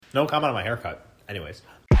No comment on my haircut. Anyways.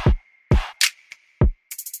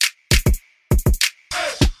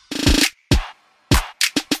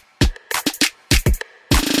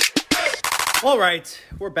 All right,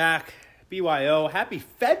 we're back. BYO. Happy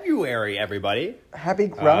February, everybody. Happy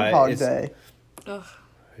Groundhog Day. Ugh.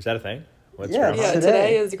 Is that a thing? What's Yeah, Groundhog? Yeah,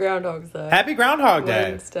 today is Groundhog's Day. Happy Groundhog Day.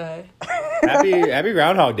 Wednesday. Happy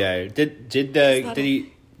Groundhog Day. Did that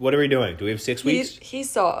he? What are we doing? Do we have 6 weeks? He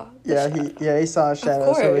saw. the Yeah, shadow. he saw a Of shadow,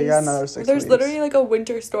 course. so we got another 6 There's weeks. literally like a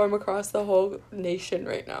winter storm across the whole nation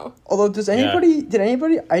right now. Although, did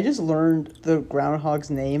anybody, I just learned the groundhog's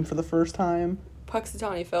name for the first time.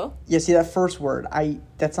 Puxatawny Phil. Yeah, see that first word,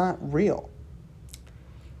 that's not real.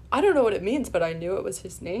 I don't know what it means, but I knew it was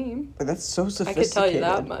his name. Like, that's so I sophisticated. could tell you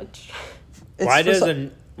that much. It's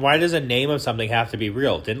Why does a name of something have to be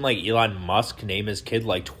real? Didn't like Elon Musk name his kid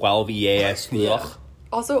like 12 EAS? Yeah.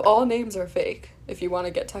 Also, all names are fake, if you want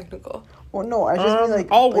to get technical. Well, no, I just mean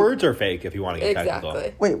like... all like, words are fake if you want to get technical.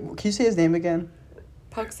 Exactly. Wait, can you say his name again?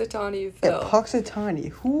 Puxatawny Phil. Yeah, Puxatawny.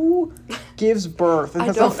 Who gives birth? And I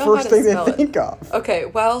that's the don't know how first to thing they spell it. think of. Okay,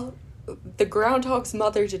 well, the groundhog's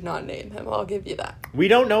mother did not name him. I'll give you that. We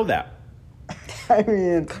don't know that. I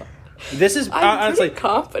mean... This is I'm honestly pretty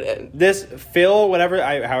confident. this Phil, whatever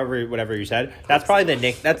you said. That's probably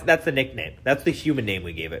the that's the nickname. That's the human name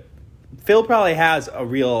we gave it. Phil probably has a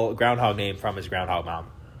real groundhog name from his groundhog mom.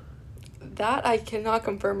 That I cannot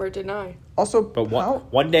confirm or deny. Also, But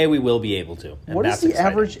one day we will be able to. And what is that's the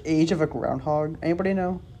exciting. average age of a groundhog? Anybody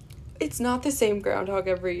know? It's not the same groundhog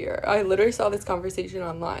every year. I literally saw this conversation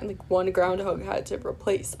online. Like, one groundhog had to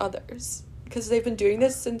replace others. Because they've been doing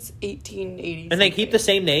this since 1880. And they keep the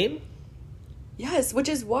same name? Yes, which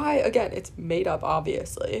is why, again, it's made up,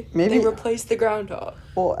 obviously. Maybe- They replaced the groundhog.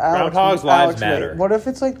 Well, Alex, Groundhogs' lives matter. Wait, what if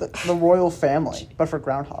it's like the royal family, but for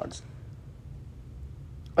groundhogs?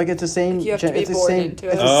 Like it's the same. Like you have to be it's the born same. into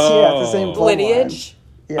It's it. the, yeah, it's the same bloodline. Lineage?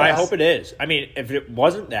 Yes. I hope it is. I mean, if it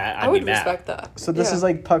wasn't that, I'd I would be mad. respect that. So this Yeah. is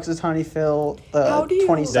like Puxatawny Phil, How the do you-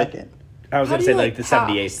 22nd. I was How going to do say you, like the pass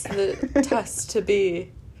 78th. the test to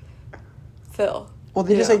be Phil? Well,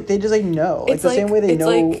 they just know, like It's the same way they it's know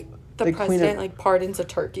like the Queen president of. like pardons a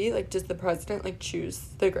turkey. Like, does the president like choose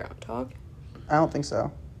the groundhog? I don't think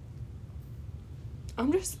so.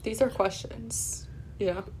 These are questions. You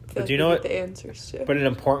know, I feel do you like know we what- get the answers to? But an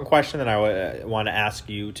important question that I want to ask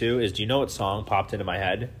you too is: do you know what song popped into my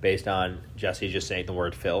head based on Jesse just saying the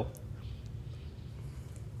word Phil?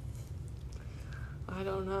 I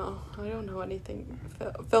don't know. I don't know anything.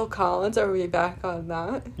 Phil Collins. Are we back on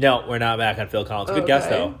that? No, we're not back on Phil Collins. Good guess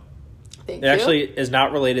Okay. though. Thank It you. actually is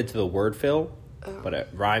not related to the word Phil, but it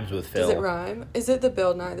rhymes with Phil. Does it rhyme? Is it the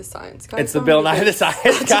Bill Nye the Science Guy? It's the song? Bill Nye the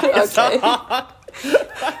Science Guy Okay. song.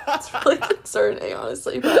 It's really concerning,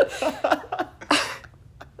 honestly, but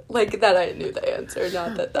like that I knew the answer,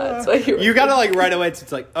 not that that's what you were. You gotta like right away.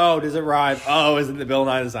 It's like, oh, does it rhyme? Oh, is it the Bill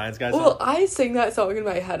Nye the Science Guy song? Well, I sing that song in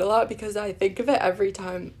my head a lot because I think of it every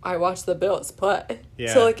time I watch the Bills play.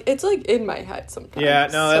 Yeah. So like it's like in my head sometimes. Yeah,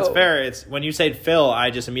 no, that's So fair. It's when you said Phil, I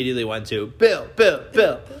just immediately went to Bill.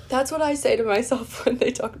 That's what I say to myself when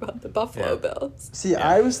they talk about the Buffalo Yeah. Bills. See,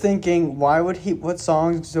 I was thinking, why would he? What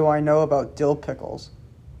songs do I know about dill pickles?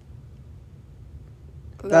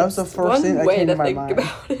 That was the That's first one thing that way came to to my think mind.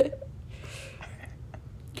 about it.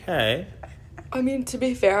 Okay. I mean, to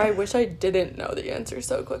be fair, I wish I didn't know the answer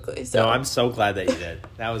so quickly. So No, I'm so glad that you did.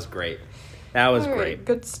 That was great. That was All right, great.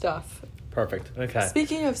 good stuff. Perfect. Okay.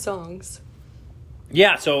 Speaking of songs,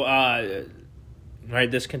 Yeah, so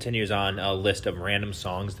right, this continues on a list of random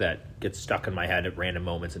songs that get stuck in my head at random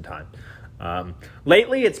moments in time.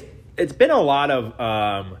 Lately, it's been a lot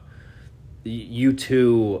of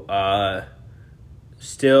U2.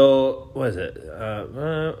 Still, what is it?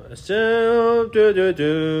 Still,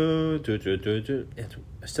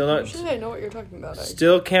 still not. usually I know what you're talking about.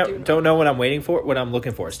 Still do can't. Don't know what I'm waiting for. What I'm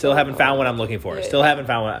looking for. Still haven't found what I'm looking for. Yeah, Still yeah. haven't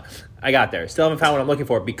found what I got there. Still haven't found what I'm looking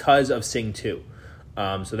for because of Sing 2.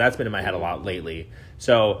 So that's been in my head a lot lately.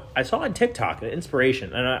 So I saw on TikTok an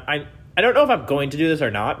inspiration, and I don't know if I'm going to do this or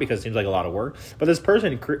not because it seems like a lot of work. But this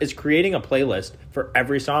person is creating a playlist for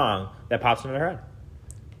every song that pops into their head.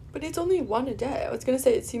 But it's only one a day. I was gonna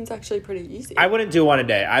say it seems actually pretty easy. I wouldn't do one a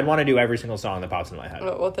day. I'd want to do every single song that pops into my head.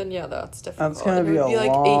 Oh, well, then yeah, that's difficult. That's gonna And be it a would be like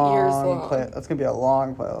long 8 years long. That's gonna be a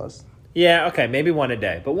long playlist. Yeah, okay, maybe one a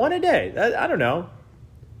day, but one a day. I don't know.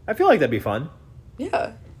 I feel like that'd be fun.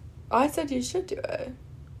 Yeah, I said you should do it.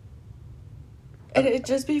 And it'd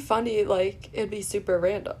just be funny, like, it'd be super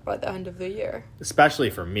random by the end of the year. Especially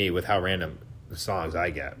for me with how random the songs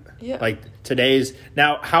I get. Yeah. Like today's...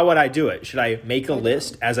 Now, how would I do it? Should I make a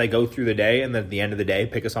list as I go through the day and then at the end of the day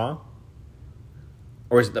pick a song?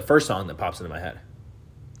 Or is it the first song that pops into my head?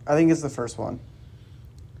 I think it's the first one.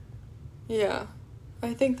 Yeah.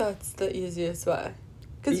 I think that's the easiest way.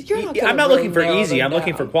 Because you're not gonna I'm not really looking for narrow easy. them I'm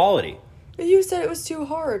looking for down. quality. You said it was too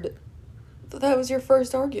hard. That was your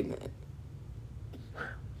first argument.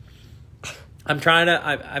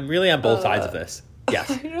 I'm really on both sides of this. Yes.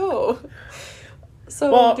 I know.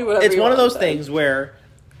 So Well, do whatever it's you one of want those then. things where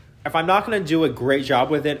if I'm not going to do a great job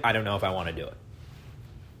with it, I don't know if I want to do it.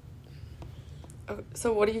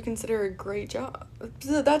 So what do you consider a great job?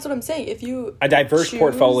 So that's what I'm saying. If you A diverse choose-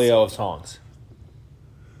 portfolio of songs.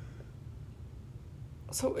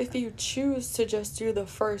 So if you choose to just do the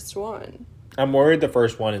first one, I'm worried the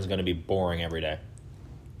first one is going to be boring every day.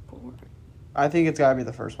 I think it's gotta be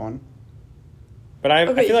the first one. But I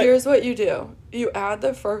okay, feel like here's what you do. You add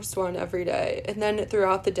the first one every day, and then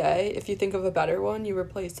throughout the day, if you think of a better one, you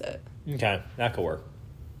replace it. okay, that could work.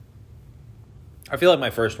 I feel like my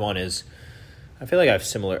first one is. I feel like I have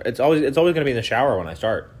similar. It's always going to be in the shower when I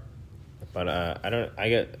start. But I don't.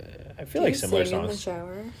 I feel Do like you similar sing in the songs.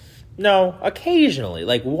 shower? No, occasionally,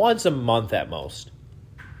 like once a month at most.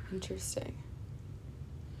 Interesting.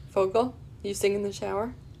 Fogel, you sing in the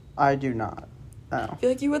shower? I do not. No. I feel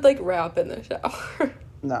like you would like rap in the shower.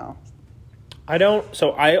 No. I don't.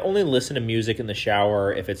 So I only listen to music in the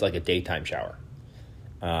shower if it's like a daytime shower.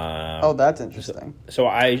 Oh, that's interesting. So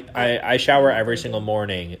I shower every single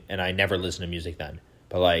morning, and I never listen to music then.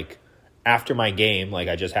 But like after my game, like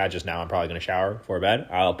I just had just now, I'm probably gonna shower before bed.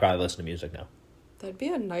 I'll probably listen to music now. That'd be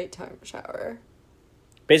a nighttime shower.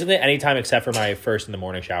 Basically, anytime except for my first in the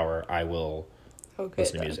morning shower, I will Okay.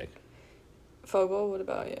 listen to then. music. Fogel, what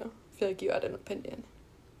about you? I feel like you had an opinion.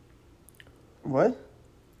 What?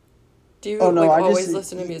 Do you Oh, no, I always just-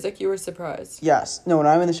 listen to music? You were surprised. Yes. No, when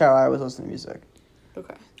I'm in the shower, I always listen to music.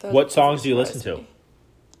 Okay. What songs do you listen surprised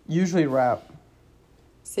to? me. Usually rap.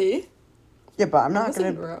 See? Yeah, but I'm not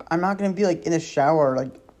wasn't gonna. rap. I'm not gonna be like in the shower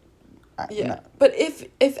like. Yeah. no. But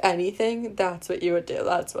if anything, that's what you would do.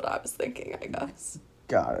 That's what I was thinking, I guess.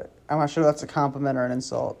 Got it. I'm not sure if that's a compliment or an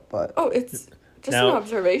insult, but Oh, it's just Now- an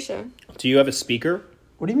observation. Do you have a speaker?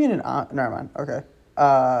 what do you mean never mind. Okay.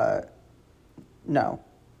 No.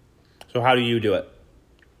 So how do you do it?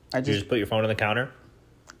 I Do you just put your phone on the counter?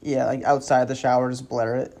 yeah, like outside the shower, just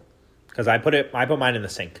blare it. Because I put mine in the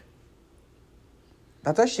sink.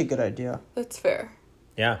 That's actually a good idea. That's fair.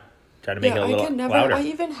 Yeah, try to make it a I little can never. louder. I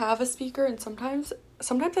even have a speaker, and sometimes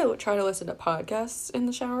I try to listen to podcasts in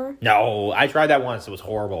the shower. No, I tried that once. It was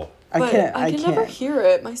horrible. But I can can't. never hear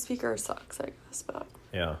it. My speaker sucks, I guess. But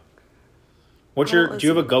Yeah. What's I your? don't Do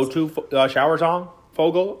you have a listen go-to shower song,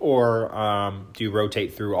 Fogel, or do you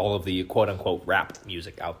rotate through all of the quote-unquote rap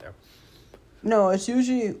music out there? No, it's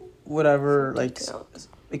usually whatever like Details.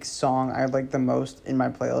 like song I like the most in my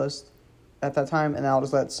playlist at that time, and I'll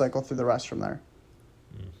just let it cycle through the rest from there.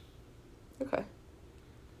 okay.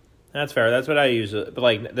 That's fair. That's what I use. But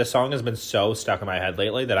like the song has been so stuck in my head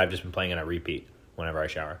lately that I've just been playing it on repeat whenever I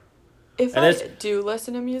shower. If And I this- do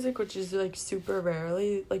listen to music, which is like super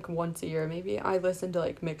rarely, like once a year maybe, I listen to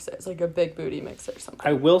like mixes, like a Big Booty mix or something.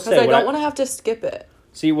 I will Because say I what don't want to have to skip it.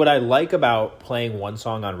 See, what I like about playing one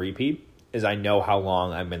song on repeat is I know how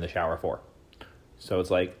long I'm in the shower for. So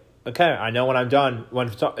it's like, okay, I know when I'm done. When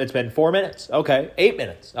it's been 4 minutes. Okay, 8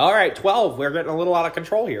 minutes. All right, 12. We're getting a little out of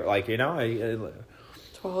control here. Like, you know,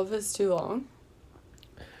 12 is too long.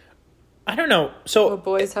 I don't know. So Well,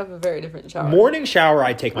 boys have a very different shower. morning shower,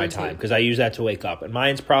 I take my 20. time because I use that to wake up. And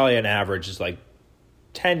mine's probably an average is like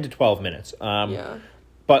 10 to 12 minutes. Yeah.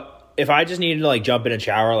 But if I just needed to like jump in and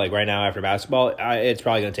shower like right now after basketball, it's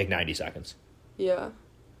probably going to take 90 seconds. Yeah.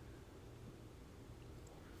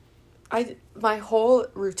 My whole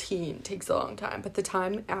routine takes a long time, but the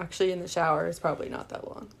time actually in the shower is probably not that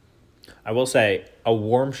long. I will say a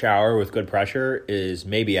warm shower with good pressure is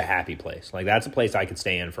maybe a happy place. Like that's a place I could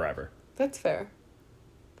stay in forever. That's fair.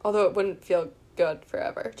 Although it wouldn't feel good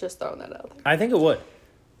forever, just throwing that out there. I think it would.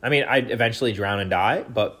 I mean, I'd eventually drown and die,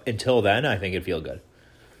 but until then, I think it'd feel good.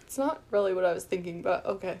 It's not really what I was thinking, but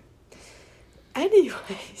okay.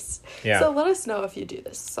 Anyways. Yeah. So let us know if you do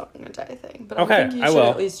this song and die thing. But Okay, I think you I should will.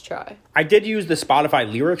 at least try. I did use the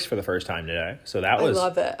Spotify lyrics for the first time today, so that was I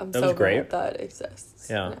love it. I'm that so was great. glad that exists.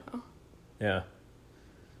 Yeah. now. Yeah.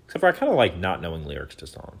 Except for I kind of like not knowing lyrics to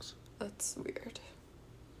songs. That's weird.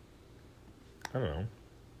 I don't know.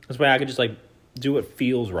 This way I could just like do what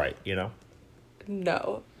feels right, you know?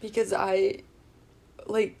 No, because I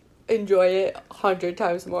like enjoy it 100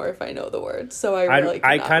 times more if I know the words. So I really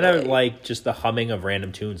I cannot kind of relate. like just the humming of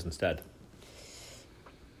random tunes instead.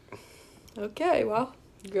 Okay, well,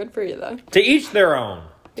 good for you then. To each their own.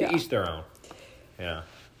 To Yeah. each their own. Yeah.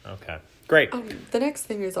 Okay. great. The next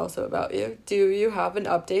thing is also about you. Do you have an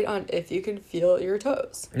update on if you can feel your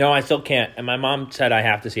toes? No, I still can't. And my mom said I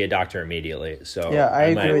have to see a doctor immediately. So Yeah, I I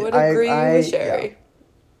agree. would agree with yeah. Sherry.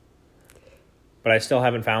 But I still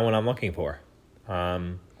haven't found what I'm looking for.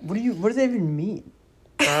 What does that even mean?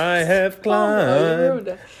 I have Oh, you climbed. ruined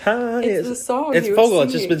it. It's the song It's you were Fogel.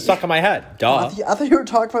 It's just singing. been stuck in my head. Duh. I thought you were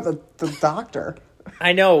talking about the doctor.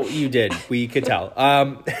 I know you did. We could tell.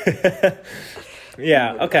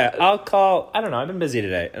 Yeah. Okay. I'll call. I don't know. I've been busy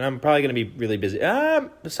today, and I'm probably going to be really busy.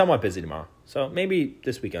 Somewhat busy tomorrow. So maybe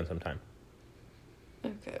this weekend sometime.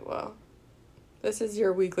 Okay, well, this is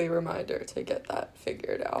your weekly reminder to get that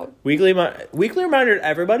figured out. Weekly reminder to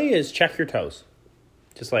everybody is check your toes.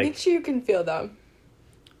 Just like, Make sure you can feel them.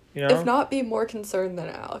 you know. If not, be more concerned than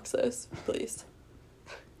Alex is, please.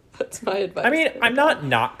 That's my advice. I mean, I'm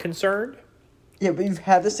not concerned. Yeah, but you've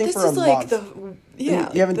had this thing This for a is like month. you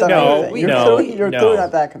haven't the- done No, anything. we You're know. clearly No.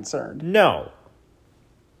 not that concerned. No.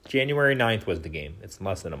 January 9th was the game. It's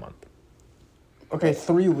less than a month. Okay,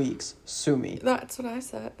 3 weeks. Sue me. That's what I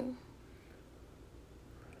said.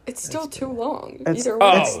 It's still too long. It's- Either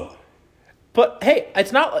way. Oh. But hey,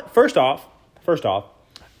 it's not like, first off,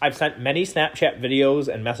 I've sent many Snapchat videos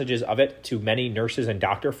and messages of it to many nurses and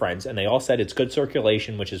doctor friends, and they all said it's good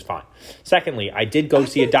circulation, which is fine. Secondly, I did go I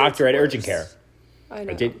see a think doctor at that's urgent care. worse. I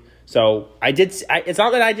know. I did. So I did. It's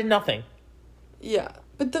not that I did nothing. Yeah,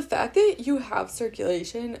 but the fact that you have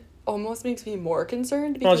circulation almost makes me more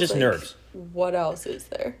concerned because Well, it's just like, nerves. What else is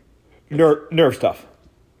there? Nerve stuff.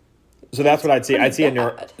 So that's what I'd see. pretty I'd see a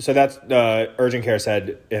bad. So that's urgent care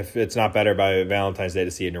said if it's not better by Valentine's Day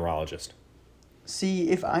to see a neurologist. See,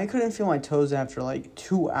 if I couldn't feel my toes after like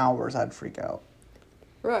 2 hours, I'd freak out.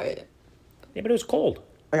 Right. Yeah, but it was cold.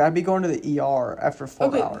 Like I'd be going to the ER after 4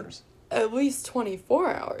 Okay. hours. At least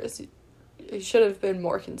 24 hours. You should have been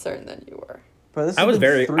more concerned than you were. But this I has was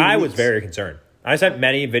been 3 I was weeks. very concerned. I sent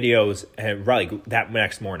many videos and like that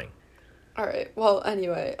next morning. All right. Well,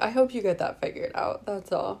 anyway, I hope you get that figured out.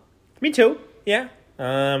 That's all. Me too. Yeah.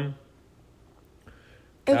 At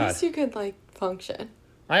God. least you could like function.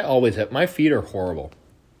 I always have my feet are horrible.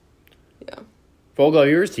 Yeah. Vogel,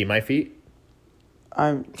 you ever see my feet?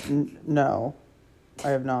 No, I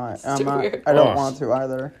have not. It's I'm too not. weird. I don't Oh. want to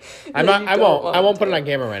either. I'm Yeah, not. you I don't won't. want I won't put it to. on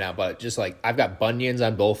camera right now. But just like I've got bunions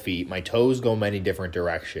on both feet. My toes go many different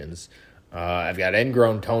directions. I've got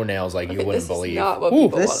ingrown toenails like you Okay, wouldn't this believe. is not what Ooh, people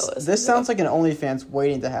want to This listen this to. sounds like an OnlyFans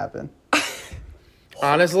waiting to happen.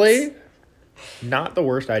 honestly, not the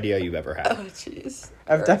worst idea you've ever had. Oh, jeez.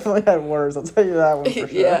 I've definitely had worse. I'll tell you that one for sure.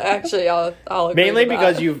 Yeah, actually, I'll agree Mainly to that.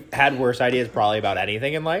 because you've had worse ideas probably about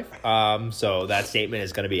anything in life. So that statement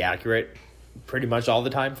is going to be accurate pretty much all the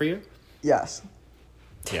time for you. Yes.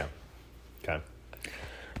 Yeah. Okay.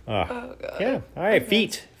 Oh, God. Yeah. All right.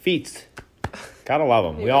 Feet. Gotta love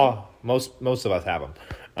them. We Yeah. all, most of us have them.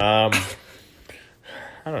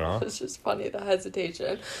 I don't know. It's just funny, the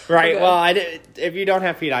hesitation. Right. Okay. Well, I did. If you don't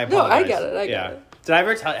have feet, I No, apologize. I get it, I get it. Did I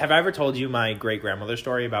ever have I ever told you my great grandmother's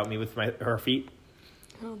story about me with her feet?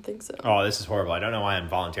 I don't think so. Oh, this is horrible. I don't know why I'm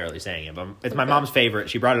voluntarily saying it, but it's my Okay. mom's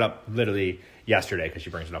favorite. She brought it up literally yesterday because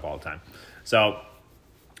she brings it up all the time. So,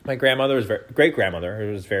 my grandmother was great grandmother.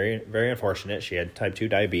 It was very, very unfortunate. She had type 2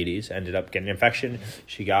 diabetes. Ended up getting an infection.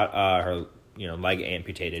 She got her leg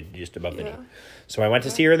amputated just above the knee. Yeah. So I went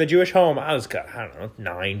to see her in the Jewish home. I was, I don't know,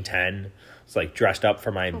 9, 10. I was like dressed up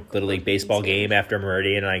for my Little League baseball game after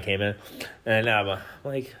Meridian, and I came in, and I'm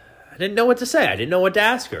like, I didn't know what to say. I didn't know what to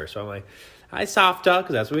ask her. So I'm like, "Hi, Softa,"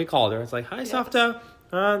 because that's what we called her. It's like, "Hi, Yes. Softa.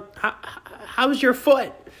 How's your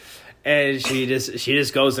foot?" And she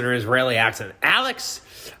just goes in her Israeli accent. "Alex,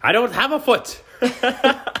 I don't have a foot."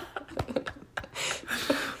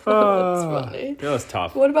 That's funny. It was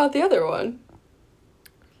tough. What about the other one?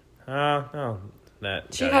 No,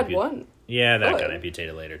 that She got had ampu- one. Yeah, that got Good.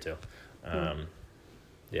 amputated later too.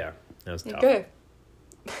 Yeah, that was tough. Okay.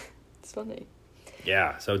 It's funny.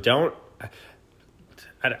 Yeah, so don't.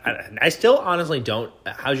 I still honestly don't.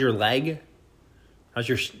 How's your leg? How's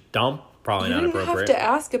your stump? Probably You not didn't have appropriate. to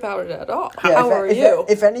ask about it at all. Yeah, How are you?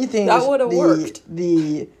 If anything, That would've worked.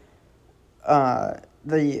 The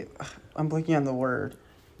I'm blanking on the word.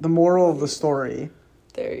 The moral of the story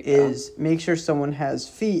There you is make sure someone has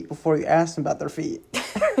feet before you ask them about their feet.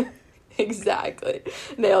 go. Exactly.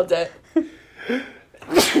 Nailed it.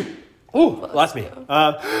 Ooh, lost me.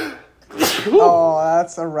 Oh,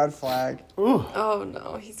 that's a red flag. Oh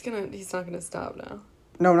no, he's not gonna stop now.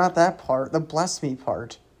 No, not that part. The bless me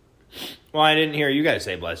part. Well, I didn't hear you guys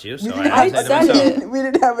say bless you, so We I didn't, had to I say said to myself. it. we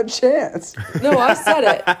didn't have a chance. No, I said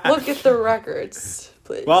it. Look at the records,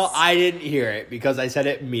 please. Well, I didn't hear it because I said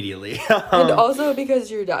it immediately. and also because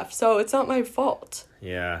you're deaf, so it's not my fault.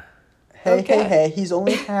 Yeah. Okay. He's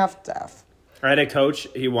only half deaf. I had a coach,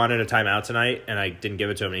 he wanted a timeout tonight, and I didn't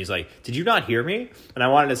give it to him, and he's like, did you not hear me? And I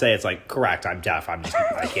wanted to say, it's like, correct, I'm deaf, I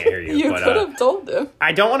can't hear you. You but, could have told him.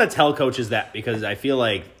 I don't want to tell coaches that, because I feel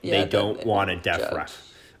like Yeah, they don't want a deaf judge.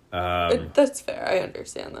 ref. That's fair. I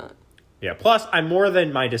understand that. Yeah, plus, I'm more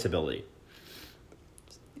than my disability.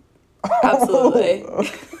 Absolutely.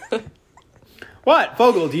 What?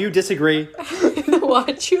 Vogel, do you disagree?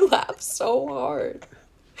 Why'd you laugh so hard?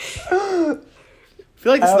 I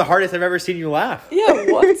feel like this is the hardest I've ever seen you laugh. Yeah,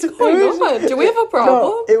 what's going on? Do we have a problem?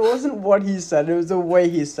 No, it wasn't what he said. It was the way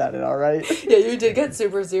he said it. All right. Yeah, you did get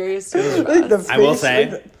super serious too. Like the I will face-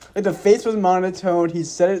 say- like the face was monotone. He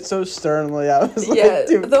said it so sternly. I was like, Yeah,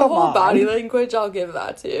 dude, the come whole on. body language, I'll give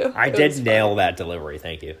that to you. I It did was nail fun. that delivery,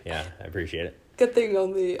 thank you. Yeah, I appreciate it. Good thing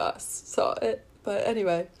only us saw it. But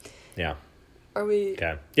anyway, Yeah. are we...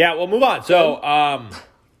 Okay. Yeah, we'll move on. So,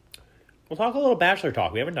 we'll talk a little Bachelor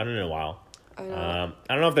talk. We haven't done it in a while. I know.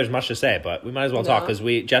 I don't know if there's much to say, but we might as well No. talk because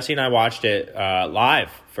Jesse and I watched it live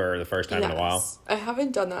for the first time in a while. Yes. I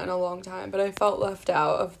haven't done that in a long time, but I felt left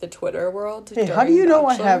out of the Twitter world. Hey, how do during you know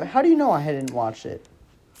Bachelor. How do you know I hadn't watched it?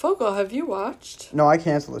 Fogel, have you watched? No, I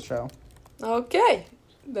canceled the show. Okay,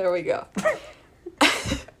 there we go.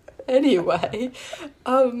 Anyway,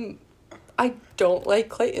 I don't like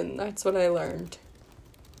Clayton. That's what I learned.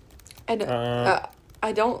 And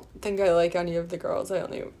I don't think I like any of the girls.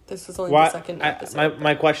 This was only the second episode.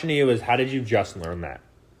 My question to you is, how did you just learn that?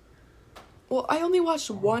 Well, I only watched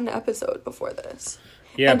one episode before this.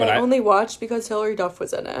 Yeah, and but I only watched because Hillary Duff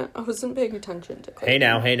was in it. I wasn't paying attention to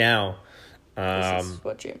Clayton. Hey now. This is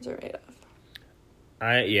what dreams are made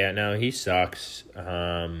of. He sucks.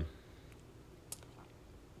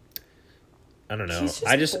 I don't know. He's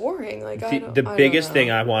just boring. Like the biggest thing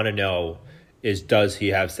I want to know is, does he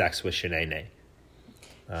have sex with Shanae?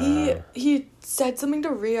 He said something to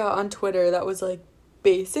Rhea on Twitter that was like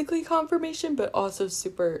basically confirmation, but also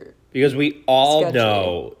super. Because we all sketchy.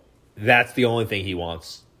 know that's the only thing he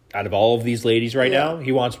wants out of all of these ladies right Yeah. now.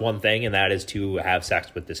 He wants one thing, and that is to have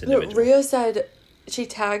sex with this individual. Rhea said she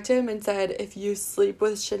tagged him and said, "If you sleep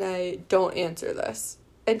with Shanae, don't answer this."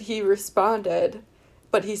 And he responded,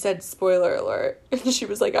 but he said, "Spoiler alert." And she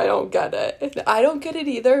was like, "I don't get it." And I don't get it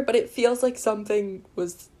either, but it feels like something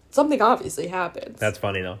obviously happened. That's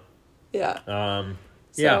funny though. Yeah.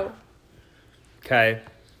 Yeah. Okay.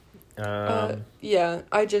 Yeah,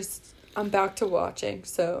 I'm back to watching,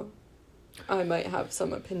 so I might have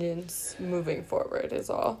some opinions moving forward is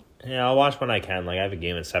all. Yeah, I'll watch when I can. Like, I have a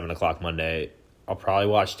game at 7:00 Monday. I'll probably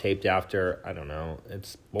watch taped after. I don't know.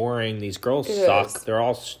 It's boring. These girls It suck. is. They're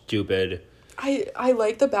all stupid. I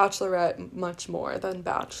like The Bachelorette much more than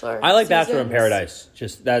Bachelor. I like Bachelor in seasons.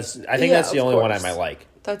 Paradise. I think Yeah, that's the of only one I course. might like.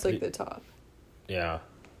 That's like the top. Yeah.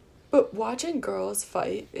 But watching girls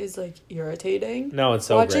fight is like irritating. No, it's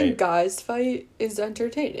so watching great. guys fight is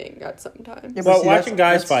entertaining at some times. Yeah, Well, see, watching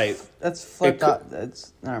guys fight, That's flipped it could- up.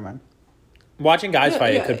 That's never mind. Watching guys Yeah,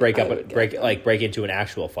 fight, yeah, it could break I up, would get break into an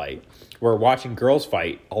actual fight. Where watching girls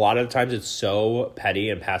fight, a lot of the times it's so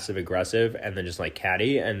petty and passive aggressive, and then just like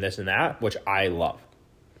catty and this and that, which I love.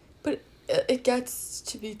 But it gets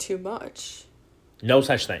to be too much. No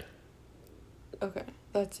such thing. Okay,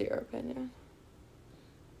 that's your opinion.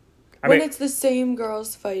 I When mean, it's the same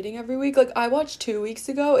girls fighting every week, like I watched 2 weeks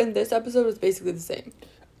ago, and this episode was basically the same.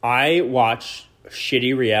 I watch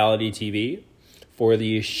shitty reality TV for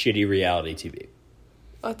the shitty reality TV.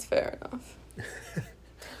 That's fair enough.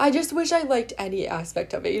 I just wish I liked any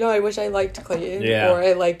aspect of it. You know, I wish I liked Clayton Yeah. or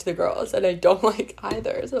I liked the girls, and I don't like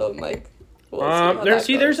either. So I'm like, we'll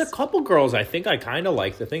There's a couple girls I think I kind of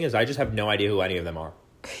like. The thing is, I just have no idea who any of them are.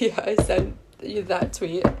 Yeah, I sent you that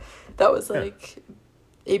tweet. That was like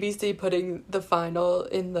ABC putting the final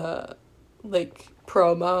in the like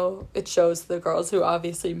promo. It shows the girls who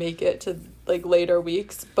obviously make it to like later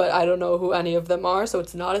weeks, but I don't know who any of them are, so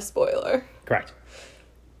it's not a spoiler. Correct.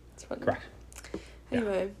 It's funny. Correct.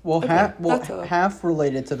 Anyway, Well, okay, that's all. half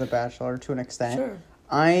related to The Bachelor to an extent. Sure.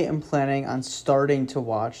 I am planning on starting to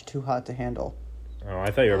watch Too Hot to Handle. Oh, I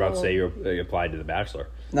thought you were about to say you applied to The Bachelor.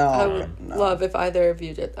 No, I would no. love if either of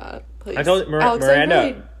you did that. Please. I told Alex, I Miranda.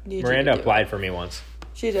 really need you to Miranda do it. applied for me once.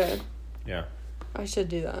 She did. Yeah, I should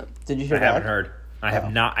do that. Did you I hear that? haven't heard. I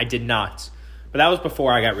have not. I did not. But that was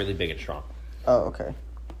before I got really big and strong. Oh, okay.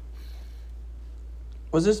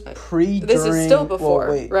 Was this pre? This is still before,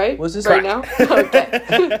 well, wait, right? Was this right now?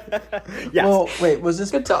 Okay. Yes. Well, wait. Was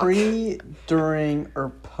this Good talk. pre, during, or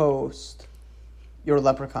post your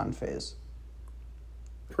leprechaun phase?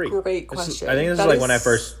 Pre. Great This is- question. I think this That is like when I is-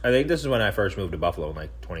 first. I think this is when I first moved to Buffalo in like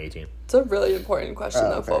 2018. It's a really important question, Oh,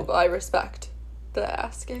 though, okay. Fogel. I respect the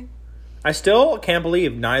asking. I still can't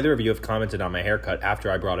believe neither of you have commented on my haircut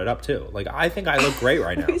after I brought it up too. Like, I think I look great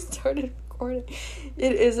right now. We started recording.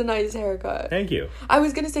 It is a nice haircut. Thank you. I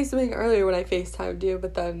was gonna say something earlier when I FaceTimed you,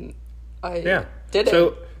 but then I did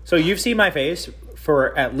it. So you've seen my face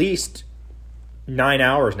for at least 9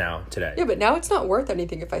 hours now today. Yeah, but now it's not worth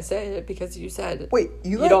anything if I say it because you said Wait,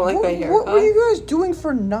 you don't like my haircut. What were you guys doing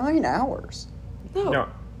for 9 hours? No.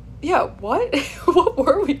 Yeah, what? What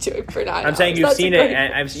were we doing for 9 hours? I'm saying you've That's seen a it, great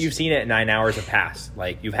and you've seen it 9 hours have passed.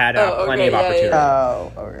 Like, you've had Oh, plenty okay, of yeah, opportunity. yeah.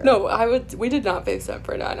 Oh, okay. No, we did not FaceTime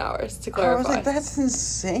for 9 hours, to I clarify. was like, that's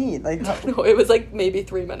insane. Like, how, No, it was like maybe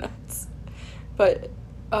 3 minutes. But,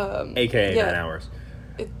 AKA yeah. 9 hours.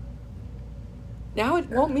 Now it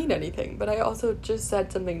won't mean anything, but I also just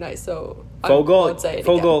said something nice, so I won't say it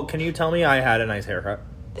Fogel, can you tell me I had a nice haircut?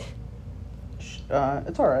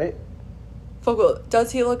 it's all right. again. Fogel,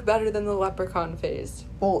 does he look better than the leprechaun phase?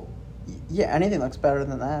 Well, yeah, anything looks better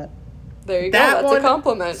than that. There you go, that's a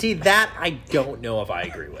compliment. See, that I don't know if I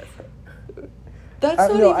agree with. That's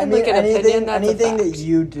not even like an opinion, that's anything a fact. that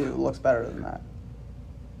you do looks better than that.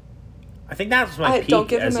 I think that's my peak. Don't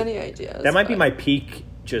give him any ideas. That might be but- my peak,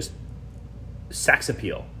 just sex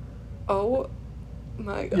appeal. Oh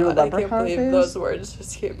my god, Your I can't leprechaun believe phase? those words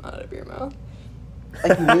just came out of your mouth.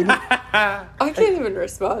 Like, maybe I can't even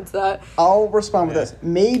respond to that. I'll respond with this.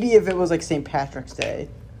 Maybe if it was like St. Patrick's Day,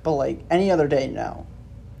 but like any other day, no.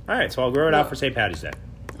 All right, so I'll grow it out for St. Patty's Day.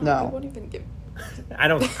 I No. won't even give. I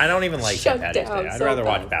don't even like Shut St. Patty's down Day. I'd so rather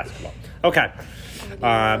watch fast. basketball. Okay,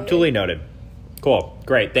 Anyway. duly noted. Cool,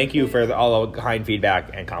 great. Thank you for all the kind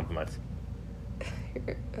feedback and compliments.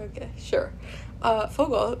 Okay, sure.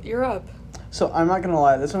 Fogel, you're up. So I'm not gonna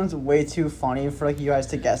lie, this one's way too funny for like you guys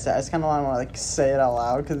to guess at. I just kind of want to like say it out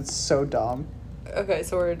loud because it's so dumb. Okay,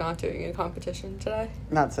 so we're not doing a competition today?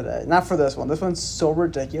 Not today. Not for this one. This one's so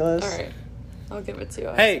ridiculous. Alright. I'll give it to you.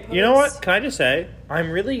 I Hey, you know suppose. what? Can I just say,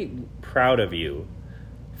 I'm really proud of you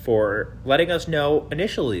for letting us know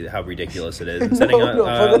initially how ridiculous it is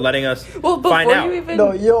and letting us Well, before find out. you even...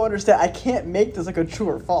 No, you don't understand. I can't make this like a true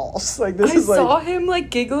or false. Like this I is like saw him like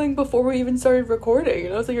giggling before we even started recording,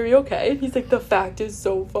 and I was like, "Are you okay?" And he's like, "The fact is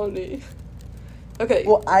so funny." Okay.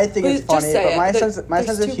 Well, I think Please it's just funny, say but it. my There- sense of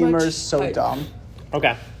there's too humor much is so hype. dumb.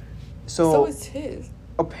 Okay. So So is his.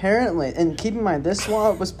 apparently, and keep in mind, this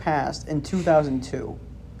law was passed in 2002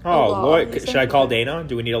 Oh, law, lawyer, you should I call said? Dana?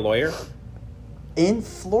 Do we need a lawyer? in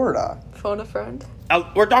Florida. Phone a friend.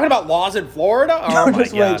 We're talking about laws in Florida? Oh, No, my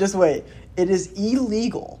just God. wait, just wait. It is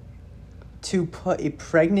illegal to put a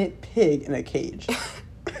pregnant pig in a cage.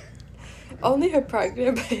 Only a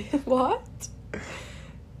pregnant baby. What?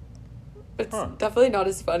 It's Huh. definitely not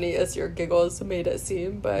as funny as your giggles made it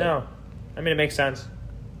seem, but No. I mean, it makes sense.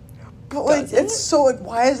 But like, Does it? it's so like,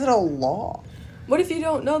 why is it a law? what if you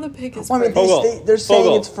don't know the pig is Well, I mean, pregnant? they're saying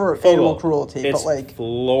Fogel, it's for Fogel. animal cruelty, It's but like,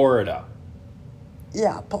 Florida.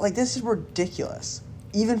 yeah, but like, this is ridiculous.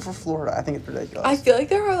 Even for Florida, I think it's ridiculous. I feel like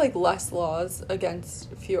there are like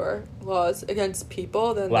fewer laws against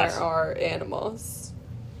people than Less. there are animals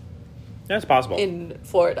That's possible. in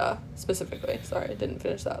Florida specifically. Sorry, I didn't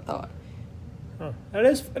finish that thought. Huh. That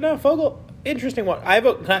is no Fogel. Interesting one. I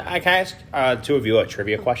can I ask two of you a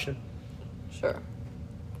trivia question. Sure.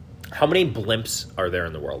 How many blimps are there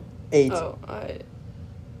in the world? 8. Oh, I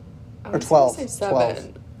Or was 12, gonna say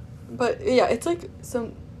 7. But yeah, it's like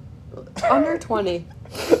some under 20.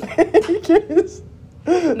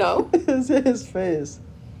 No? It's his face.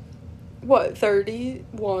 What,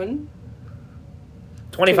 31?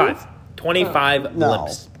 25. 25 No.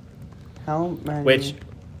 blimps. How many? Which,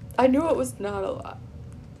 I knew it was not a lot.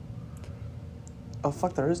 Oh,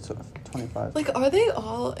 fuck, there is 25. Like, are they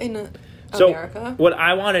all in so America? what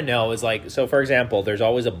I want to know is like, so for example, there's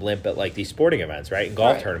always a blimp at like these sporting events, right? In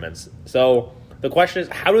golf Right. tournaments. So the question is,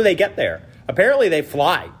 how do they get there? Apparently they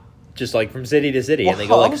fly just like from city to city Well, and they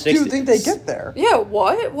go like how 60. do you think they get there? Yeah,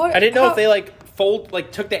 what? What? I didn't know how- if they like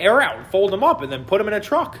took the air out and fold them up and then put them in a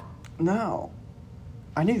truck. No.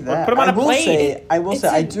 I knew that. put 'em on I a will plane. say, It's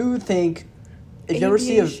I a do think if you ever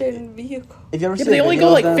see a aviation vehicle. if you ever Yeah, see but they a only video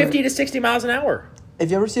go of like them, 50 to 60 miles an hour. if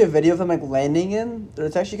you ever see a video of them like landing in,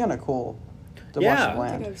 it's actually kind of cool to Yeah. watch them I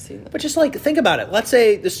think land. I've seen that. But just like think about it. Let's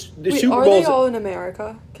say the Wait, Super are Bowl's they all in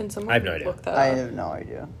America? Can someone I have no idea. look that I up? have no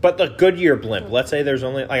idea. But the Goodyear blimp, let's say there's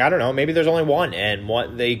only like I don't know, maybe there's only one, and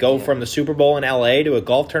they go Yeah. from the Super Bowl in LA to a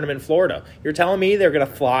golf tournament in Florida. You're telling me they're gonna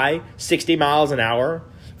fly 60 miles an hour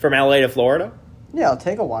from LA to Florida? Yeah, it'll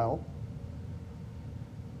take a while.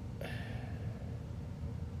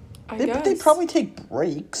 I They guess. probably take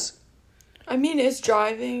breaks. I mean, is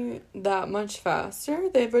driving that much faster?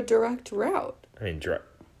 They have a direct route. I mean,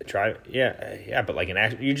 drive, yeah, but like an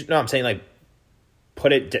act. No, I'm saying like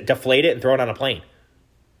put it, deflate it, and throw it on a plane.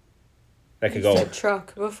 That could You go. said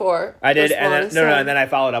truck before. I did, and then, Response and then I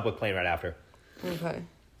followed up with plane right after. Okay.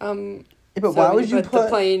 Yeah, but So why would you put put the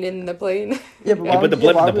plane in the plane? Yeah, but You why put would the you-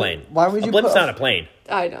 blimp why in the would- plane. Why would you a blimp's put not a plane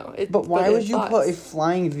I know. But why it would you put a flies.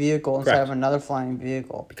 flying vehicle inside Correct. of another flying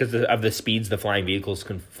vehicle? because of the speeds the flying vehicles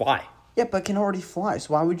can fly. Yeah, but it can already fly.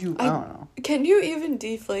 So why would you? I don't know. Can you even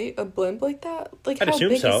deflate a blimp like that? Like, I'd how assume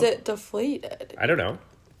big so. is it deflated? I don't know.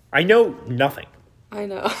 I know nothing. I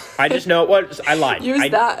know. I just know what I lied. Use I,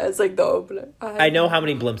 that as like the opener. I know how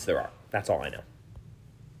many blimps there are. That's all I know.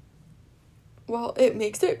 Well, it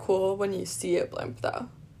makes it cool when you see a blimp, though,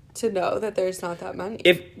 to know that there's not that many.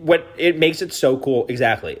 If what it makes it so cool,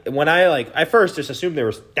 exactly. When I first just assumed there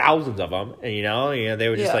was thousands of them, and they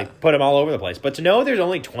would just Yeah. like put them all over the place. But to know there's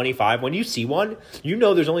only 25, when you see one, you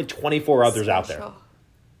know there's only 24 others out there. Special.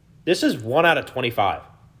 This is 1 out of 25.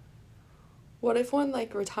 What if one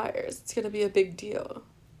like retires? It's gonna be a big deal.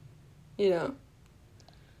 You know.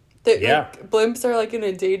 Yeah. Like, blimps are like an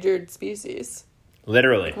endangered species.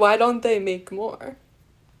 Literally, Why don't they make more?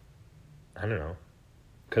 I don't know,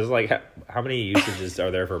 because like how many usages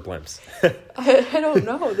are there for blimps? I don't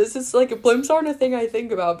know. This is like blimps aren't a thing I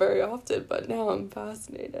think about very often, but now I'm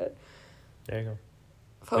fascinated. There you go.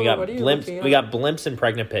 Fo, We got what are you blimps. looking We at? got blimps and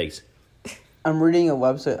pregnant pigs. I'm reading a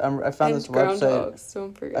website. I found And this website. groundhogs,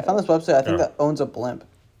 don't forget. I found this website. I think Oh. that owns a blimp.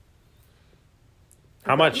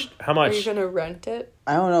 How much? How Are you much gonna rent it?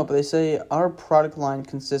 I don't know, but they say our product line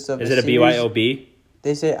consists of. is it a series- BYOB?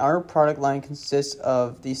 They say our product line consists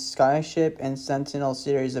of the Skyship and Sentinel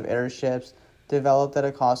series of airships developed at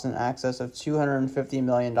a cost in excess of $250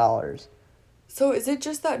 million. So is it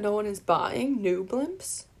just that no one is buying new blimps?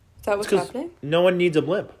 Is that what's 'Cause happening? no one needs a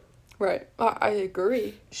blimp. Right. I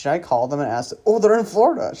agree. Should I call them and ask them? Oh, they're in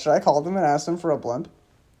Florida. Should I call them and ask them for a blimp?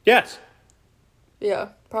 Yes, Yeah,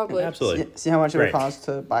 probably. absolutely. See how much it would Great. cost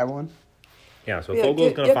to buy one? Yeah, so Yeah,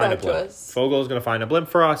 Fogel's going to get find a back to blimp. us. Fogel's going to find a blimp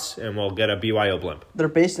for us, and we'll get a BYO blimp. They're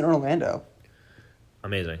based in Orlando.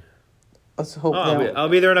 Amazing. Let's hope Oh, they I'll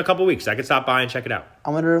be there in a couple weeks. I can stop by and check it out.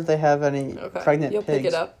 I wonder if they have any Okay. pregnant You'll pigs. pick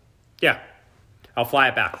it up. Yeah, I'll fly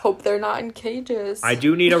it back. Hope they're not in cages. I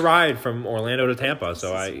do need a ride from Orlando to Tampa,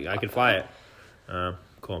 so I could fly it.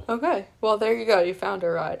 Cool. Okay. Well, there you go. You found a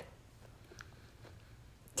ride.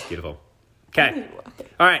 Beautiful. Okay. Anyway,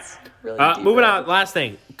 All right. really Moving derailed. on. Last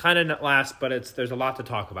thing. Kind of not last, but there's a lot to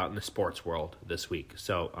talk about in the sports world this week.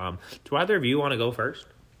 So, do either of you want to go first?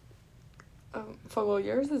 Well,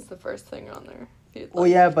 yours is the first thing on there. if you'd Well,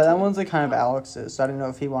 like yeah, but that to. one's like kind of Alex's, so I didn't know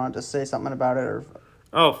if he wanted to say something about it or.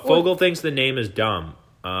 Oh, Fogel thinks the name is dumb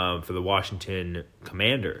for the Washington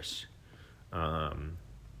Commanders.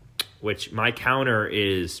 Which my counter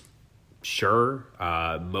is sure.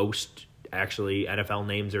 Most actually NFL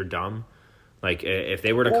names are dumb. Like if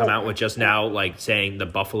they were to come out with just now like saying the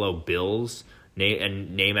Buffalo Bills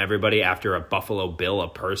name everybody after a Buffalo Bill, a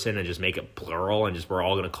person, and just make it plural and just we're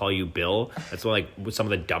all gonna call you Bill. That's like some of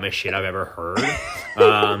the dumbest shit I've ever heard.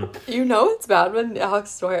 You know it's bad when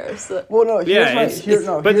Alex swears. Well, no, Yeah, here's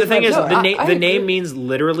my, but the here's thing my is, point. I the name agree. means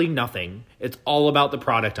literally nothing. It's all about the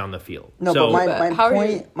product on the field. No, so, but But how are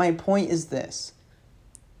you- my point is this.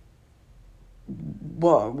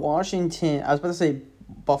 Well, Washington. I was about to say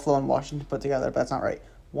Buffalo and Washington put together, but that's not right.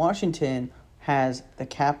 Washington has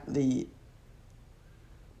the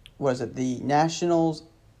the Nationals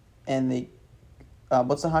and the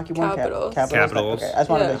what's the hockey one? Capitals. Capitals. Okay, I just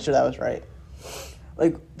want to Yeah. make sure that was right.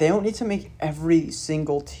 Like they don't need to make every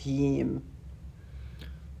single team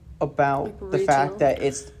about Like the fact regional? that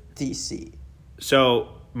it's DC. So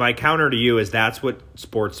my counter to you is that's what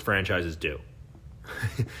sports franchises do.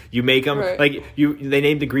 You make them Right. like they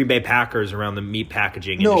named the Green Bay Packers around the meat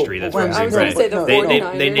packaging No, industry. That's but what what I'm I'm saying. saying- Right. no, They, no, they,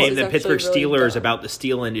 no. they named is the Pittsburgh actually really Steelers dumb. about the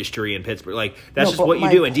steel industry in Pittsburgh. Like that's No, just but what you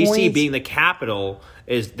my do. And DC point- being the capital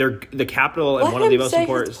is they're the capital and Let one of the him most say his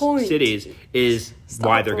important point. cities is Stop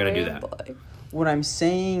why they're going to do that. rambling. What I'm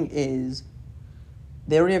saying is,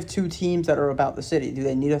 they already have two teams that are about the city. Do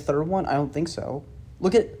they need a third one? I don't think so.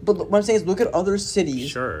 But what I'm saying is, look at other cities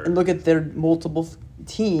Sure. and look at their multiple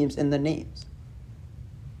teams and the names.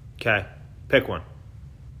 Okay, pick one.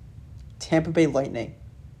 Tampa Bay Lightning.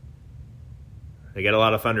 They get a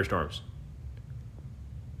lot of thunderstorms.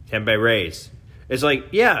 Tampa Bay Rays. It's like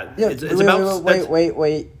Yeah, it's about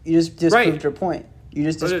wait. You just disproved Right. your point. You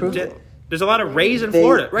just disproved it. There's a lot of Rays in They-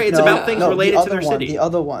 Florida, right? It's no, about things no, related the to their other one, city. The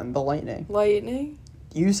other one, the Lightning. Lightning?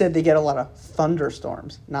 You said they get a lot of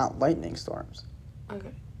thunderstorms, not lightning storms.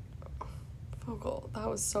 Okay. Fogel, that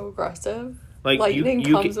was so aggressive. Like Lightning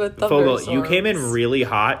you comes with Fogel, thunderstorms. you came in really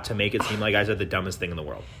hot to make it seem like I said the dumbest thing in the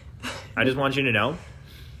world. I just want you to know.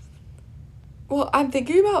 Well, I'm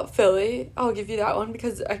thinking about Philly. I'll give you that one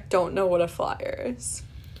because I don't know what a Flyer is.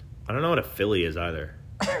 I don't know what a Philly is either.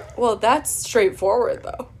 Well, that's straightforward,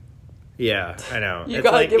 though. Yeah, I know. You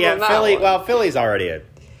gotta give them that Philly. one. Well, Philly's already a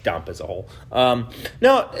dump as a whole.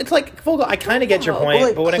 No, it's like Vogel. I kind of get your point,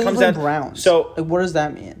 Like but when it comes Cleveland down, Browns. so like, what does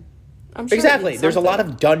that mean? I'm sure it exactly, means there's a lot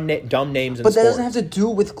something. of dumb names in But that sports. doesn't have to do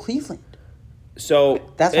with Cleveland. So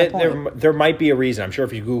That's my point. there might be a reason. I'm sure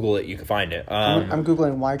if you Google it, you can find it. I'm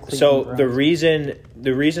googling why Cleveland. So Browns.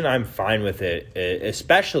 the reason I'm fine with it,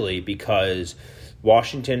 especially because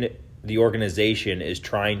Washington, the organization, is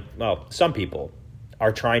trying. Well, some people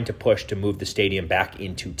are trying to push to move the stadium back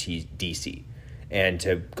into DC and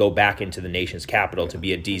to go back into the nation's capital to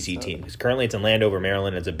be a DC team. Because currently it's in Landover,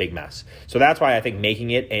 Maryland. And it's a big mess. So that's why I think making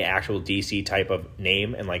it an actual DC type of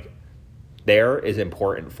name and like there is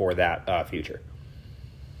important for that future.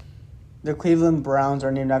 The Cleveland Browns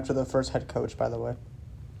are named after the first head coach, by the way.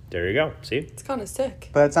 There you go. See? It's kind of sick.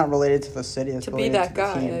 But it's not related to the city. It's To be related that to the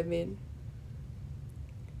guy, team. I mean.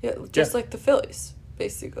 Yeah, just like the Phillies,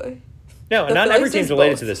 basically. No, The not every Phillies team's is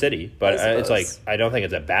related both, to the city, but I it's like, suppose. I don't think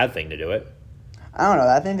it's a bad thing to do it. I don't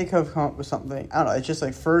know. I think they could have come up with something. I don't know. It's just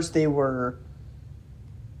like first they were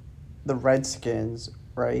the Redskins,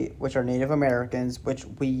 right, which are Native Americans, which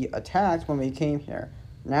we attacked when we came here.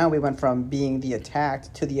 Now we went from being the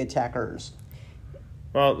attacked to the attackers.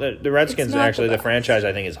 Well, the Redskins, It's not actually, the the franchise,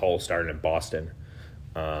 I think, is whole started in Boston.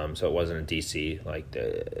 So it wasn't in D.C.,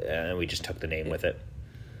 and we just took the name with it.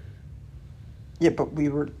 Yeah, but we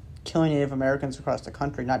were killing Native Americans across the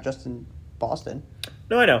country, not just in Boston.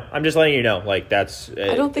 No, I know. I'm just letting you know. Like, that's...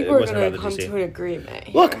 I don't think it we're wasn't going to about the come DC. to an agreement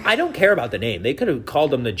here. Look, I don't care about the name. They could have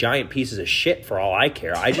called them the giant pieces of shit for all I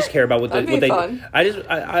care. I just care about what That'd what be they. fun.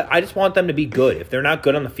 I just want them to be good. If they're not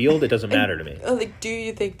good on the field, it doesn't matter to me. Like, do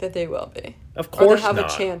you think that they will be? Of Or course they have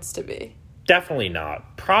not. a chance to be? Definitely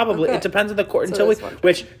not. Probably Okay. it depends on the court So until we. that's one thing.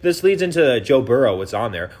 Which this leads into Joe Burrow. What's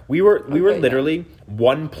on there? We were Okay, literally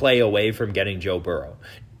one play away from getting Joe Burrow.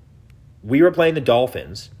 We were playing the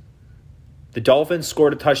Dolphins. The Dolphins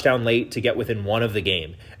scored a touchdown late to get within one of the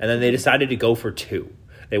game, and then they decided to go for two.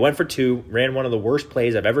 They went for two, ran one of the worst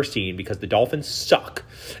plays I've ever seen because the Dolphins suck,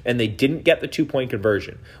 and they didn't get the 2-point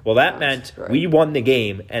conversion. Well, that meant great. we won the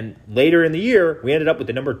game, and later in the year, we ended up with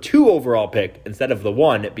the number 2 overall pick instead of the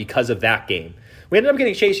 1 because of that game. We ended up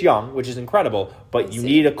getting Chase Young, which is incredible, but you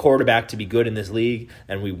need a quarterback to be good in this league,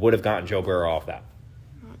 and we would have gotten Joe Burrow off that.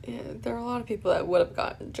 Yeah, there are a lot of people that would have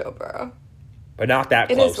gotten Joe Burrow. But not that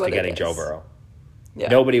It close is to what it getting is. Joe Burrow. Yeah.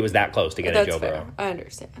 Nobody was that close to getting That's Joe fair. Burrow. I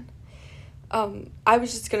understand. I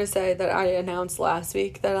was just going to say that I announced last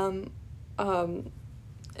week that I'm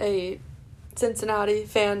a Cincinnati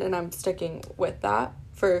fan, and I'm sticking with that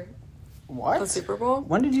for What? the Super Bowl.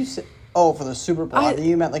 When did you say? Oh, for the Super Bowl. I I- think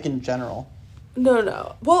you meant like in general.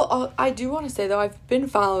 No. Well, I do want to say, though, I've been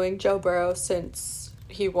following Joe Burrow since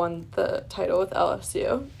he won the title with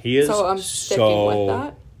LSU. He is So I'm sticking with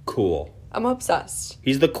that. cool. I'm obsessed.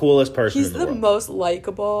 He's the coolest person He's in the, the world. most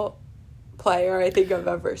likable player I think I've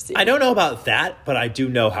ever seen. I don't know about that, but I do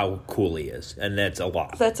know how cool he is, and that's a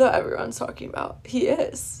lot. That's what everyone's talking about. He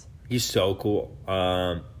is. He's so cool.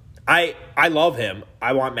 I love him.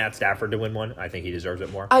 I want Matt Stafford to win one. I think he deserves it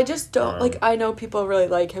more. I just don't I know people really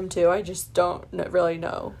like him too. I just don't really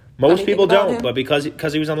know. Most anything people about don't, him. but because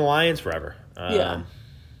he was on the Lions forever. Yeah.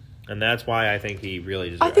 And that's why I think he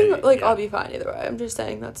really deserves. I think yeah. I'll be fine either way. I'm just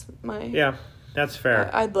saying that's my. Yeah, that's fair.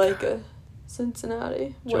 I'd like a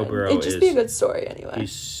Cincinnati Joe win. Burrow It'd just be a is- good story anyway.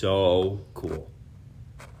 He's so cool.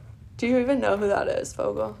 Do you even know who that is,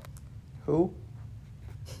 Fogel? Who?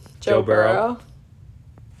 Joe Burrow.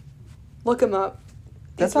 Look him up.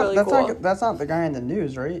 That's He's not. really That's cool. not. That's not the guy in the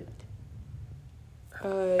news, right?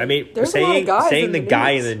 I mean, there's a lot of saying guys saying in the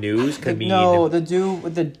guy in news. the news could mean No, the dude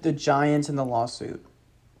with the Giants in the lawsuit.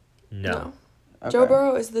 no. Okay. Joe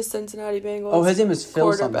Burrow is the Cincinnati Bengals. Oh, his name is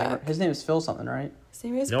Phil something. quarterback. His name is Phil something, right? His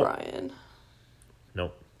name is Nope. Brian.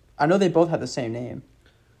 Nope. I know they both have the same name.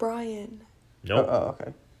 Brian. Nope. Oh,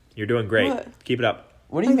 okay. You're doing great. What? Keep it up.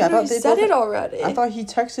 What do you mean? I thought they said both. it already. I thought he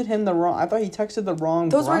texted him the wrong. I thought he texted the wrong.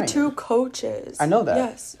 Those Brian. were two coaches. I know that.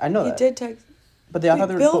 Yes. I know he that. did text. But I thought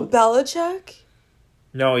they were Bill both. Belichick?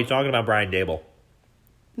 No, he's talking about Brian Dable.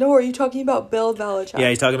 No, are you talking about Bill Belichick? Yeah,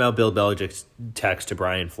 he's talking about Bill Belichick's text to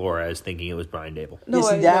Brian Flores, thinking it was Brian Dable. No, Yes,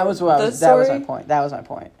 I that know. was what I The was. That was my story- point. That was my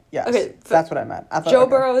point. Yes. Okay, that's what I meant. I thought Joe okay.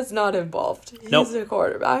 Burrow is not involved. He's Nope. a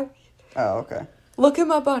quarterback. Oh, okay. Look him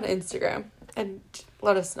up on Instagram and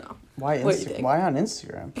let us know. Why What do you think? Why on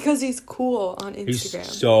Instagram? Because he's cool on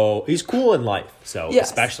Instagram. He's cool in life, so Yes,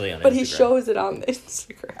 especially on Instagram. but he shows it on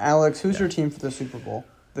Instagram. Alex, who's your team for the Super Bowl?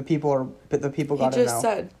 The people He got to just know.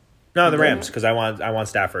 said No, the He Rams, didn't. because I want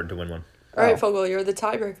Stafford to win one. All right, Oh. Fogel, you're the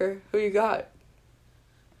tiebreaker. Who you got?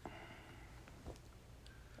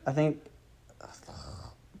 I think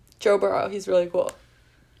Joe Burrow. He's really cool.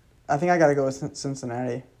 I gotta go with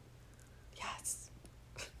Cincinnati. Yes.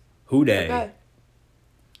 Who day? Okay.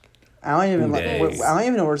 I don't even Who like. days? I don't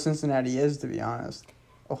even know where Cincinnati is, to be honest.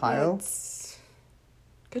 Ohio? That's...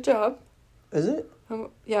 Good job. Is it?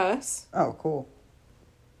 Yes. Oh, cool.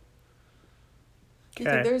 Do you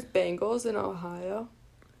think there's Bengals in Ohio?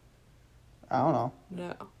 I don't know.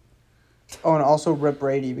 No. Oh, and also Rip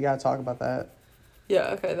Brady. We gotta talk about that.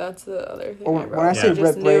 Yeah, okay, that's the other thing. Oh, I when wrote. I say just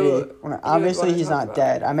Rip knew Brady, you would obviously wanna he's talk not about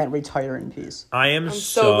dead. it. I meant retire in peace. I am I'm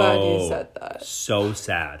so glad you said that. so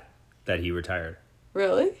sad that he retired.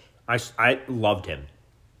 Really? I loved him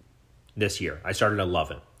this year. I started to love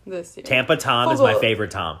him. This year. Tampa Tom is my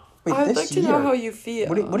favorite Tom. Wait, I'd this like to year? know how you feel.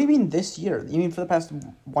 What do you mean this year? You mean for the past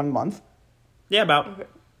 1 month? Yeah, about. Okay.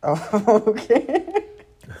 Oh, okay.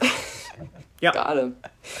 Yeah. Got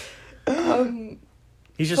him.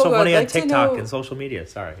 He's just so Hold on, funny I'd on like to TikTok know- and social media.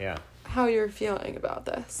 Sorry, yeah. How you're feeling about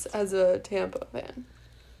this as a Tampa fan?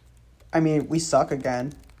 I mean, we suck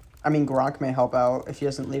again. I mean, Gronk may help out if he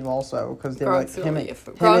doesn't leave also, because they were like, Gronk's gonna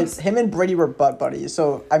leave. him and Brady were butt buddies.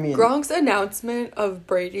 So, I mean... Gronk's announcement of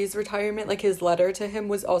Brady's retirement, like his letter to him,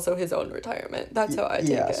 was also his own retirement. That's how I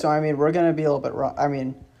take it. So, I mean, we're going to be a little bit wrong. I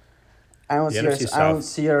mean, I don't, The NFC I don't South.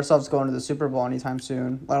 see ourselves going to the Super Bowl anytime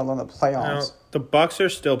soon, let alone the Now, playoffs. the Bucks are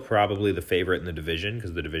still probably the favorite in the division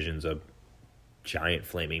because the division's a giant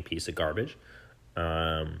flaming piece of garbage.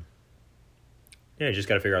 Yeah, you just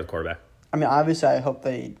got to figure out the quarterback. I mean, obviously, I hope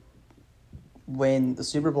they win the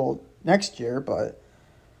Super Bowl next year, but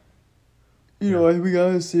you know, we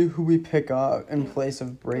gotta see who we pick up in place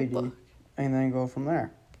of Brady, luck. and then go from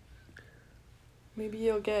there. Maybe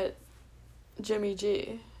you'll get Jimmy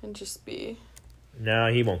G and just be No,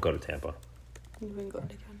 he won't go to Tampa. New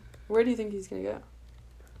England again. Where do you think he's gonna go?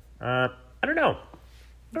 I don't know.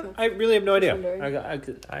 Okay. I really have no idea. wondering.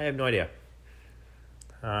 I have no idea.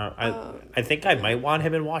 I think I might want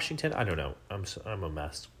him in Washington. I don't know. I'm a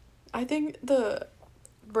mess. I think the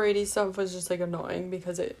Brady stuff was just like annoying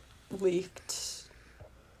because it leaked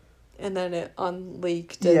and then it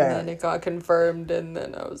unleaked and Yeah. then it got confirmed and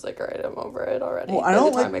then I was like, all right, I'm over it already. Well, I By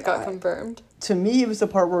don't the time like- it got confirmed. To me, it was the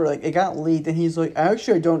part where like it got leaked, and he's like,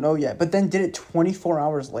 "Actually, I don't know yet," but then did it 24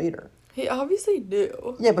 hours later. He obviously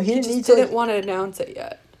knew. Yeah, but he didn't just need to. didn't Like, want to announce it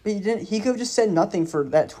yet. but he didn't. He could have just said nothing for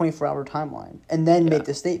that 24-hour timeline, and then made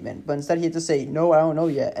the statement. But instead, he had to say, "No, I don't know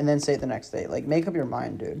yet," and then say it the next day. Like, make up your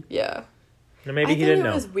mind, dude. Yeah. Or maybe I he think didn't it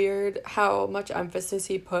know. was weird how much emphasis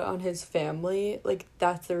he put on his family. Like,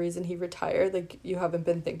 that's the reason he retired. Like, you haven't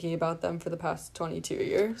been thinking about them for the past 22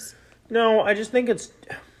 years. No, I just think it's.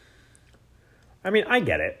 I mean, I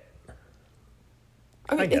get it.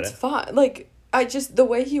 I mean, get it's it. fine. Like, I just, the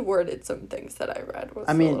way he worded some things that I read was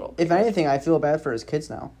I a mean, little... if anything, I feel bad for his kids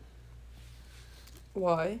now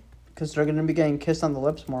Why? because they're going to be getting kissed on the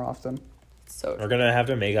lips more often. So, We're gonna have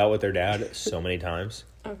to make out with their dad so many times.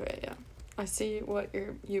 okay, yeah. I see what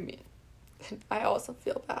you mean. I also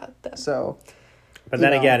feel bad then. So, But You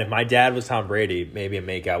then know. again, if my dad was Tom Brady, maybe a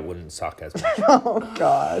makeout wouldn't suck as much. oh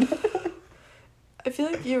god, I feel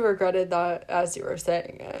like you regretted that as you were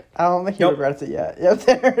saying it. I don't think he Nope. regrets it yet. Yep,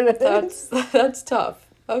 there it is. That's tough.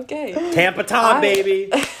 Okay. Tampa Tom, I-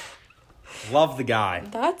 baby. Love the guy.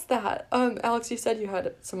 That's that. Alex, you said you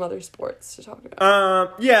had some other sports to talk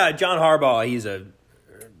about. Yeah, John Harbaugh. He's a.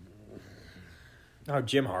 Oh,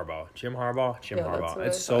 Jim Harbaugh. Yeah, that's Harbaugh. what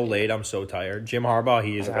It's I so thought. late. I'm so tired. Jim Harbaugh.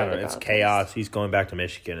 He's. I I read don't know. It's about chaos. He's going back to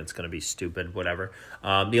Michigan. It's going to be stupid. Whatever.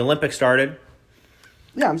 The Olympics started.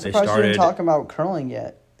 Yeah, I'm surprised you started- didn't talk about curling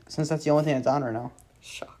yet, since that's the only thing that's on right now.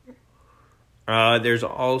 Shocker. There's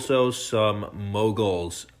also some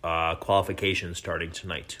moguls qualifications starting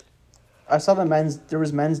tonight. I saw there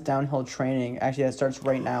was men's downhill training. Actually, that starts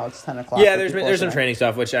right now. It's 10 o'clock. Yeah, for there's people some listening. training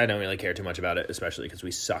stuff, which I don't really care too much about it, especially because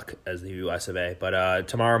we suck as the U.S. of A. But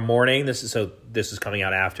tomorrow morning, this is coming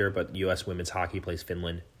out after, but U.S. women's hockey plays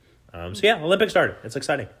Finland. So yeah, Olympics started. It's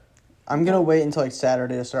exciting. I'm gonna wait until like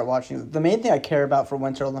Saturday to start watching. The main thing I care about for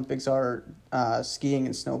Winter Olympics are skiing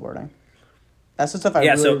and snowboarding. That's the stuff I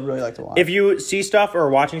really like to watch. If you see stuff or are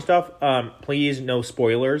watching stuff, please no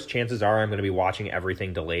spoilers. Chances are I'm going to be watching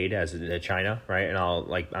everything delayed as China, right? And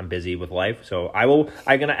I'm busy with life, so I'm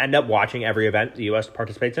going to end up watching every event the U.S.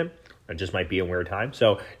 participates in. It just might be a weird time.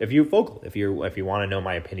 So if you want to know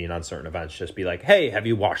my opinion on certain events, just be like, hey, have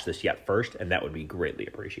you watched this yet first? And that would be greatly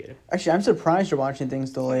appreciated. Actually, I'm surprised you're watching things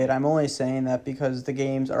delayed. I'm only saying that because the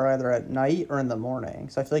games are either at night or in the morning.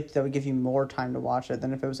 So I feel like that would give you more time to watch it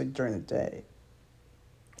than if it was like during the day.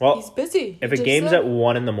 Well, He's busy. if He a just game's said. at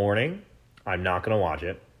 1 a.m, I'm not going to watch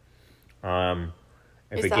it.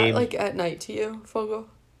 If Is a that game, like at night to you, Fogel?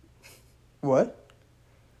 What?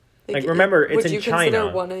 Like, remember, it's would in you consider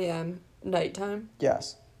China. 1 a.m. nighttime?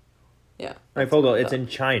 Yes. Yeah. like Fogel, it's in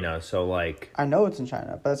China, so like, I know it's in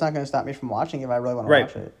China, but it's not going to stop me from watching if I really want to right?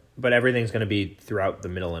 watch it. But everything's going to be throughout the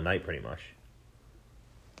middle of the night, pretty much.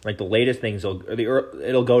 Like the latest things,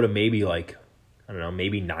 it'll go to maybe like, I don't know,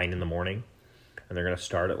 maybe 9 in the morning, and they're going to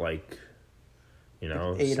start at like, you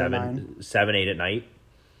know, 8 or 9. 8 at night.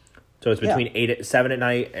 So it's between 7 at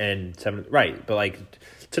night and 7. Right, but like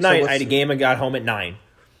tonight, I had a game and got home at 9.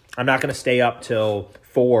 I'm not going to stay up till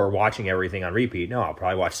 4 watching everything on repeat. No, I'll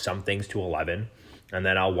probably watch some things to 11, and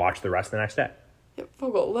then I'll watch the rest the next day. Yeah,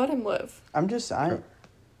 Fogel, let him live. Just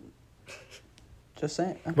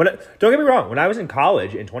saying. Don't get me wrong. When I was in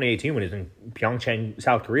college in 2018, when I was in Pyeongchang,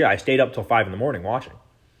 South Korea, I stayed up till 5 in the morning watching.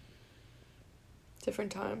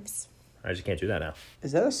 Different times. I just can't do that now.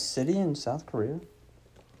 Is that a city in South Korea?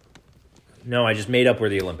 No, I just made up where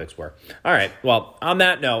the Olympics were. All right. Well, on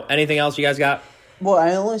that note, anything else you guys got? Well,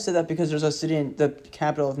 I only said that because there's a city in the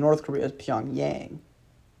capital of North Korea is Pyongyang.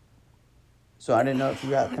 So I didn't know if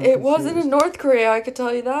you got them It wasn't in confused. North Korea, I could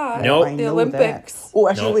tell you that. Nope. I The know Olympics. That. Oh,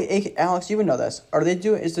 actually, Nope. wait, Alex, you would know this. Are they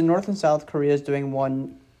doing? Is the North and South Koreas doing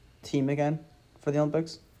one team again for the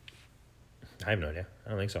Olympics? I have no idea. I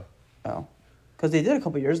don't think so. Oh, because they did a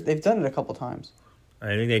couple years. They've done it a couple times. I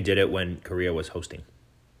think they did it when Korea was hosting.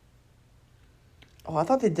 Oh, I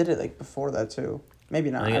thought they did it like before that too.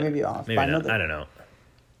 Maybe not. I may be off. Maybe but I know not. that- I don't know.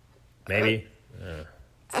 Maybe.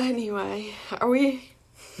 Anyway, are we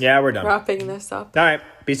Yeah, we're done. wrapping this up? All right.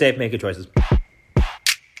 Be safe. Make good choices.